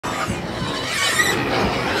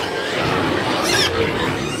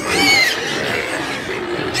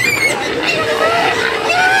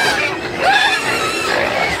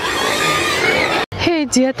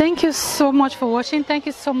Dear, thank you so much for watching. Thank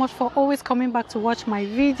you so much for always coming back to watch my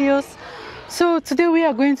videos. So today we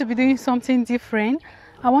are going to be doing something different.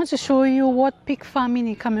 I want to show you what pig farming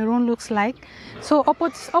in Cameroon looks like. So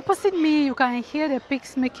opposite me you can hear the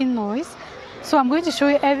pigs making noise. So I'm going to show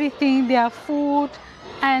you everything, their food,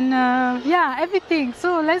 and yeah, everything.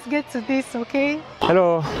 So let's get to this, okay?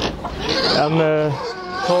 Hello, I'm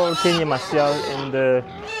called Kenny Martial, and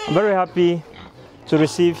I'm very happy to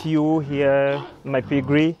receive you here in my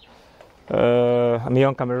piggery. I'm a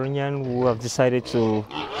young Cameroonian who have decided to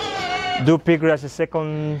do piggery as a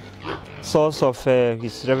second source of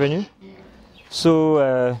his revenue.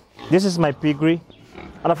 So this is my piggery.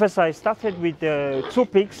 And at first I started with 2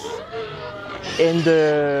 pigs, and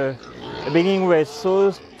the beginning was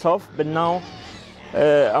so tough, but now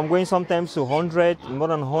I'm going sometimes to 100, more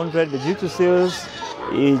than 100, but due to sales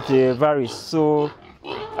it varies. So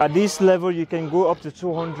at this level you can go up to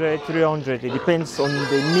 200, 300. It depends on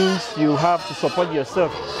the means you have to support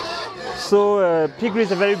yourself. So piggery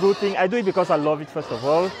is a very good thing. I do it because I love it, first of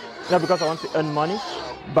all, not because I want to earn money,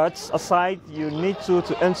 but aside you need to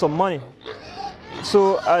earn some money.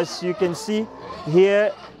 So as you can see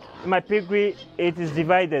here, my piggery, it is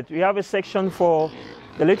divided. We have a section for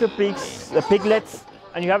the little pigs, the piglets,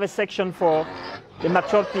 and you have a section for the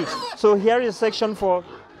mature pigs. So here is a section for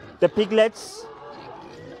the piglets.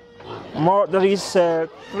 There is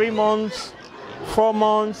 3 months, 4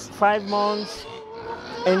 months, 5 months,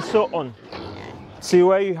 and so on. See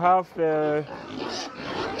where you have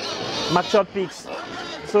mature pigs.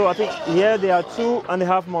 So I think here they are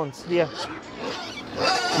 2.5 months here.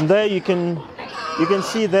 And there you can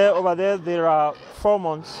see there, over there are 4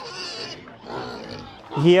 months.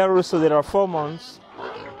 Here also there are 4 months.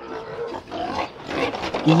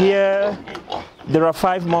 Here there are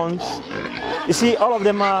 5 months. You see, all of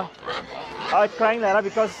them are crying like that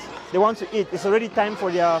because they want to eat. It's already time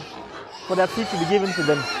for their feed to be given to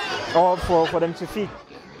them, or for them to feed.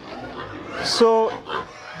 So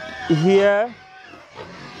here,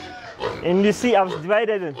 and you see I've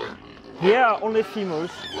divided it. Here are only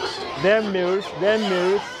females, they're males,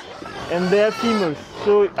 and they're females.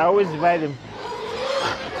 So I always divide them.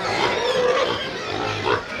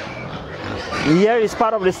 Here is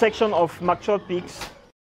part of the section of mature pigs.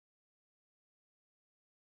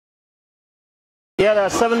 Here there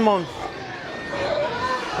are 7 months.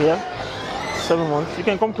 Here, 7 months. You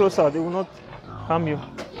can come closer, they will not harm you.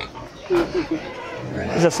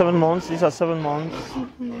 These are 7 months, these are 7 months.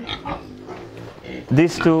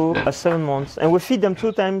 These 2 are 7 months. And we feed them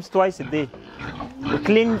twice a day. We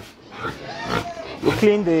clean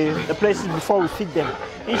the places before we feed them.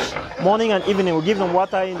 Each morning and evening we give them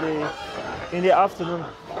water in the afternoon.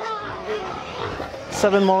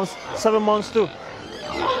 7 months too.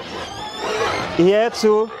 Here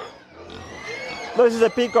too, this is a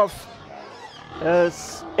pig of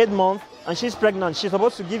 8 months, and she's pregnant. She's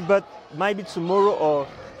supposed to give birth maybe tomorrow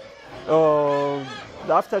or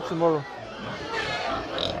after tomorrow,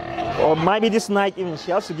 or maybe this night even.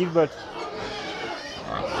 She has to give birth.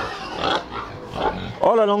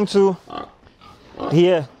 All along to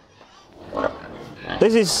here.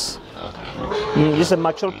 This is a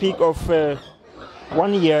mature pig of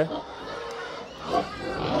 1 year.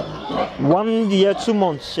 1 year, 2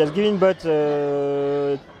 months. She has given birth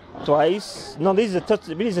twice. No, this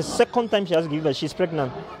is the second time she has given birth. She's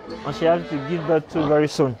pregnant, and she has to give birth to very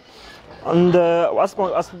soon. And as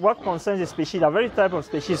what concerns the species, there are very type of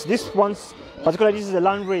species. This one's particularly, this is a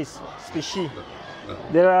landrace species.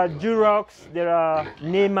 There are Durocs, there are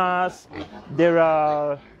Nemas, there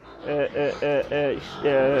are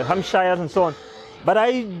Hampshires, and so on. But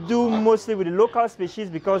I do mostly with the local species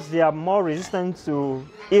because they are more resistant to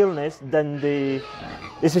illness than the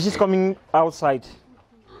species coming outside.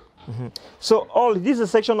 So this is a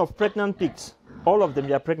section of pregnant pigs. All of them,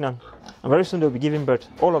 they are pregnant. And very soon they'll be giving birth.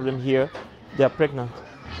 All of them here, they are pregnant.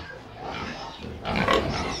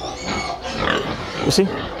 You see?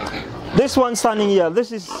 This one standing here,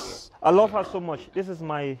 I love her so much. This is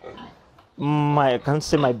I can't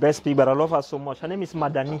say my best pig, but I love her so much. Her name is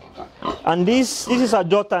Madani. And this is her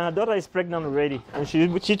daughter, and her daughter is pregnant already. And she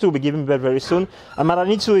too will be giving birth very soon. And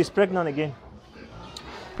Madani too is pregnant again.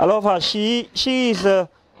 I love her. She should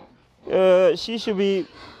be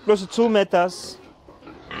close to 2 meters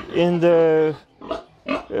and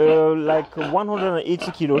like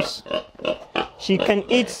 180 kilos. She can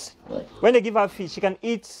eat, when they give her feed, she can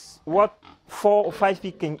eat what 4 or 5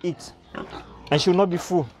 pigs can eat. And she will not be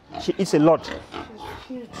full. She eats a lot. She's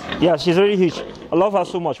huge. Yeah, she's very huge. I love her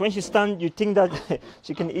so much. When she stands, you think that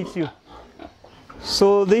she can eat you.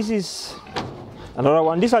 So this is another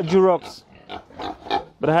one. These are Durocs,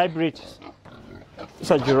 but hybrid. These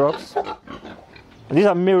are giraffes. And these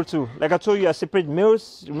are male too. Like I told you, I separate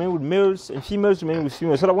males remain with males and females remain with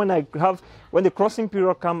females. So that when the crossing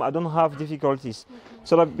period comes, I don't have difficulties.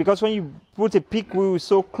 So that because when you put a pig who is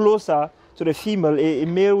so closer to the female, a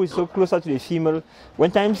male is so closer to the female, when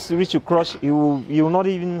times reach to cross, you will not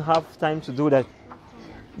even have time to do that.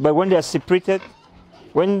 But when they are separated,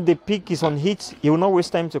 when the pig is on heat, you will not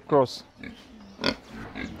waste time to cross.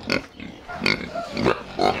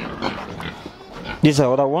 These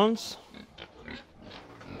are other ones.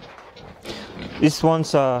 These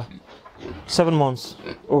ones are 7 months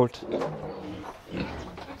old.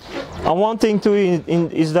 And one thing too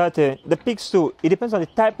is that the pigs too, it depends on the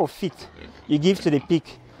type of feed you give to the pig.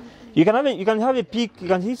 You can have a pig, you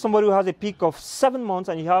can see somebody who has a pig of 7 months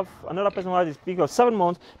and you have another person who has a pig of 7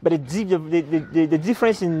 months, but the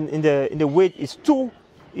difference in the weight is too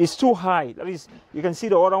high. That is, you can see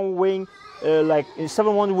the other one weighing like in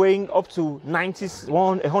 7 months weighing up to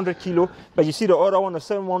 100 kilo, but you see the other one of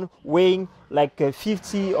 7 months weighing like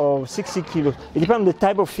 50 or 60 kilos. It depends on the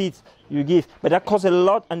type of feed you give, but that costs a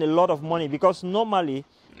lot of money, because normally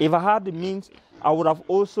if I had the means, I would have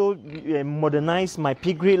also modernized my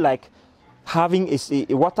piggery, like having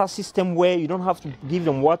a water system where you don't have to give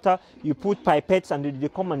them water. You put pipettes and they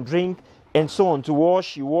come and drink and so on. To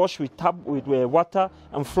wash, you wash with tap with water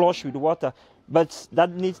and flush with water. But that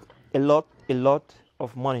needs a lot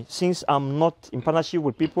of money. Since I'm not in partnership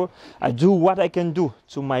with people, I do what I can do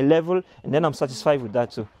to my level, and then I'm satisfied with that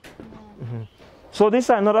too. Mm-hmm. So this is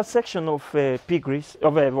another section of piggeries,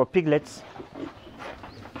 of piglets.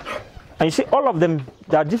 And you see all of them,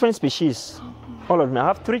 they are different species. All of them. I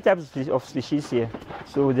have 3 types of species here.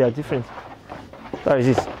 So they are different. That is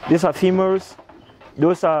this. These are females.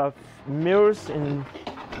 Those are males, and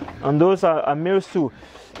those are males too.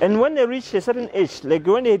 And when they reach a certain age, like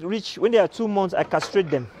when they are 2 months, I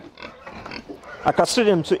castrate them. I castrate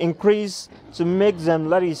them to increase, to make them,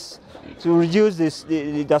 that is, to reduce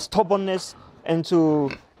their stubbornness and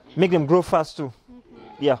to make them grow fast too.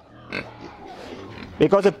 Yeah.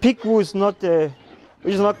 Because a pig who is not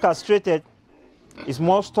castrated is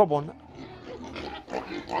more stubborn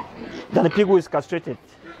than a pig who is castrated.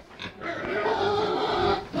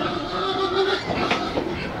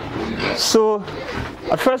 So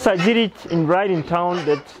at first I did it right in town,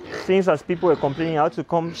 that since as people were complaining, I had to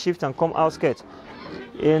come shift and come outskirts.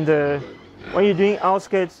 And when you're doing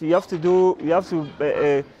outskirts, you have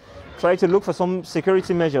to try to look for some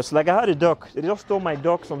security measures. Like I had a dog. They just stole my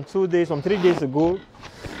dog some 3 days ago.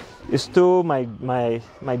 They stole my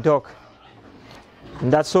dog.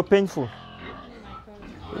 And that's so painful.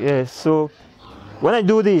 Yeah, so when I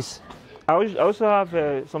do this, I also have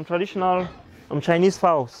some traditional Chinese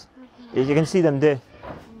fowls. You can see them there.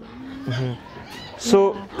 Mm-hmm.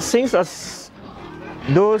 So since as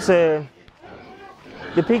those the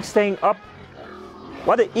pigs staying up,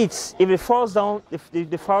 what they eat, if it falls down,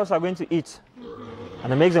 the fowls are going to eat,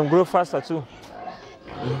 and it makes them grow faster too.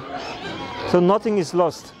 So nothing is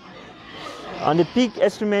lost. And the pig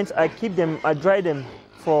excrement, I dry them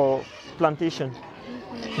for plantation.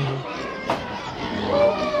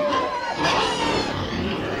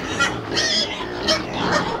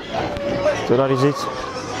 So that is it.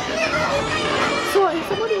 So if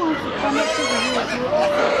somebody wants to partnership with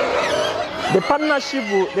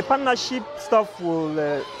you, the partnership stuff will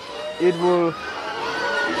it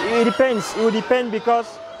depends. It will depend,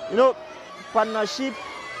 because partnership.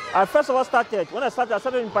 I first of all when I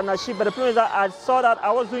started in partnership, but the problem is that I saw that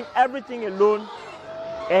I was doing everything alone,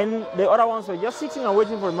 and the other ones were just sitting and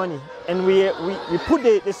waiting for money. And we put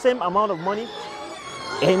the same amount of money,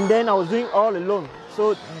 and then I was doing all alone.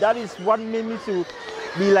 So that is what made me to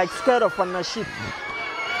be like scared of partnership.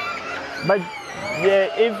 But yeah,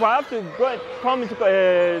 if I have to go and come into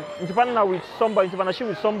partnership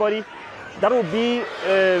with somebody, that would be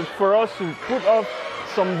for us to put off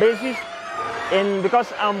some basis. And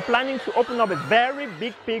because I'm planning to open up a very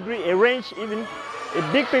big piggery, a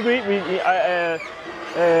big piggery with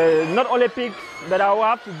not only pigs, but I will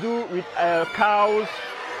have to do with cows,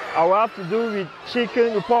 I will have to do with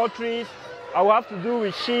chicken, with poultry, I will have to do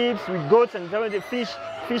with sheep, with goats, and the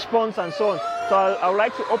fish ponds and so on. So I would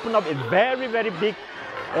like to open up a very, very big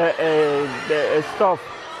stuff.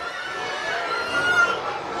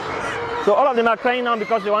 So all of them are crying now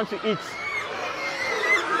because they want to eat.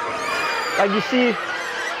 Like you see,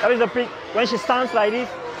 that is the pig. When she stands like this,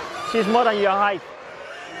 she's more than your height.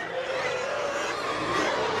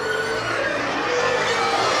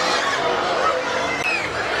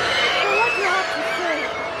 so what do you have to say?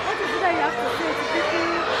 What is it that you have to say to people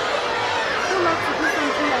who love to do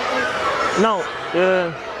something like this? Now,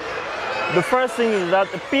 the first thing is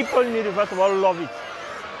that the people need to first of all love it.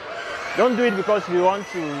 Don't do it because you want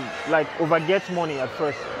to like overget money at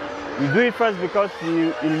first. You do it first because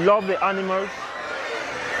you love the animals,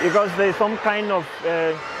 because there's some kind of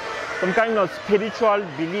spiritual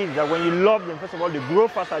belief that when you love them, first of all, they grow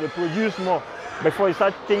faster, they produce more before you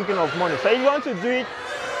start thinking of money. So if you want to do it,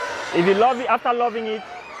 if you love it, after loving it,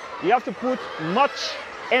 you have to put much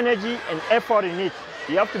energy and effort in it.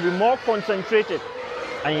 You have to be more concentrated,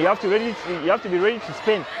 and you have to be ready to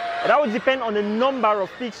spend. And that would depend on the number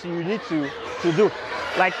of pigs you need to do.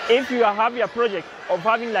 Like if you have your project of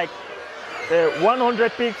having like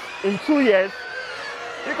 100 pigs in 2 years,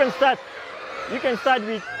 you can start. You can start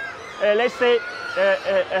with let's say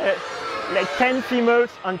like 10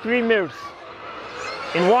 females and 3 males.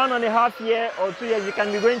 In 1.5 years or 2 years, you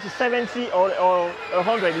can be going to 70 or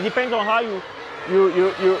 100. It depends on how you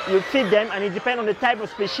feed them, and it depends on the type of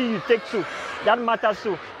species you take to. That matters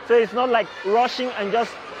too. So it's not like rushing and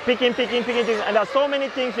just picking. And there's so many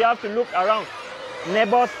things you have to look around.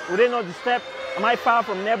 Neighbors, will they not disturb? Am I far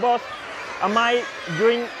from neighbors?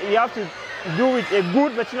 You have to do with a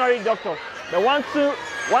good veterinary doctor. But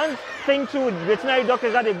one thing too with veterinary doctors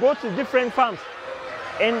is that they go to different farms.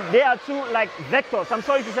 And they are too like vectors. I'm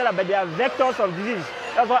sorry to say that, but they are vectors of disease.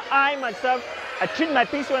 That's why I treat my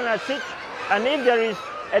pigs when I sick. And if there is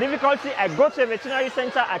a difficulty, I go to a veterinary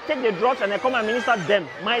center, I take the drugs, and I come and administer them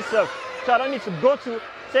myself. So I don't need to go to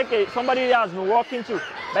take somebody that has been working to.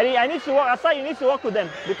 But I need to work, I say you need to work with them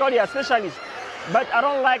because they are specialists. But I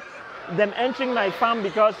don't like them entering my farm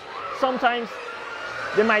because sometimes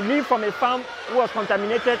they might leave from a farm who was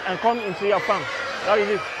contaminated and come into your farm. That is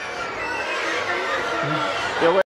it.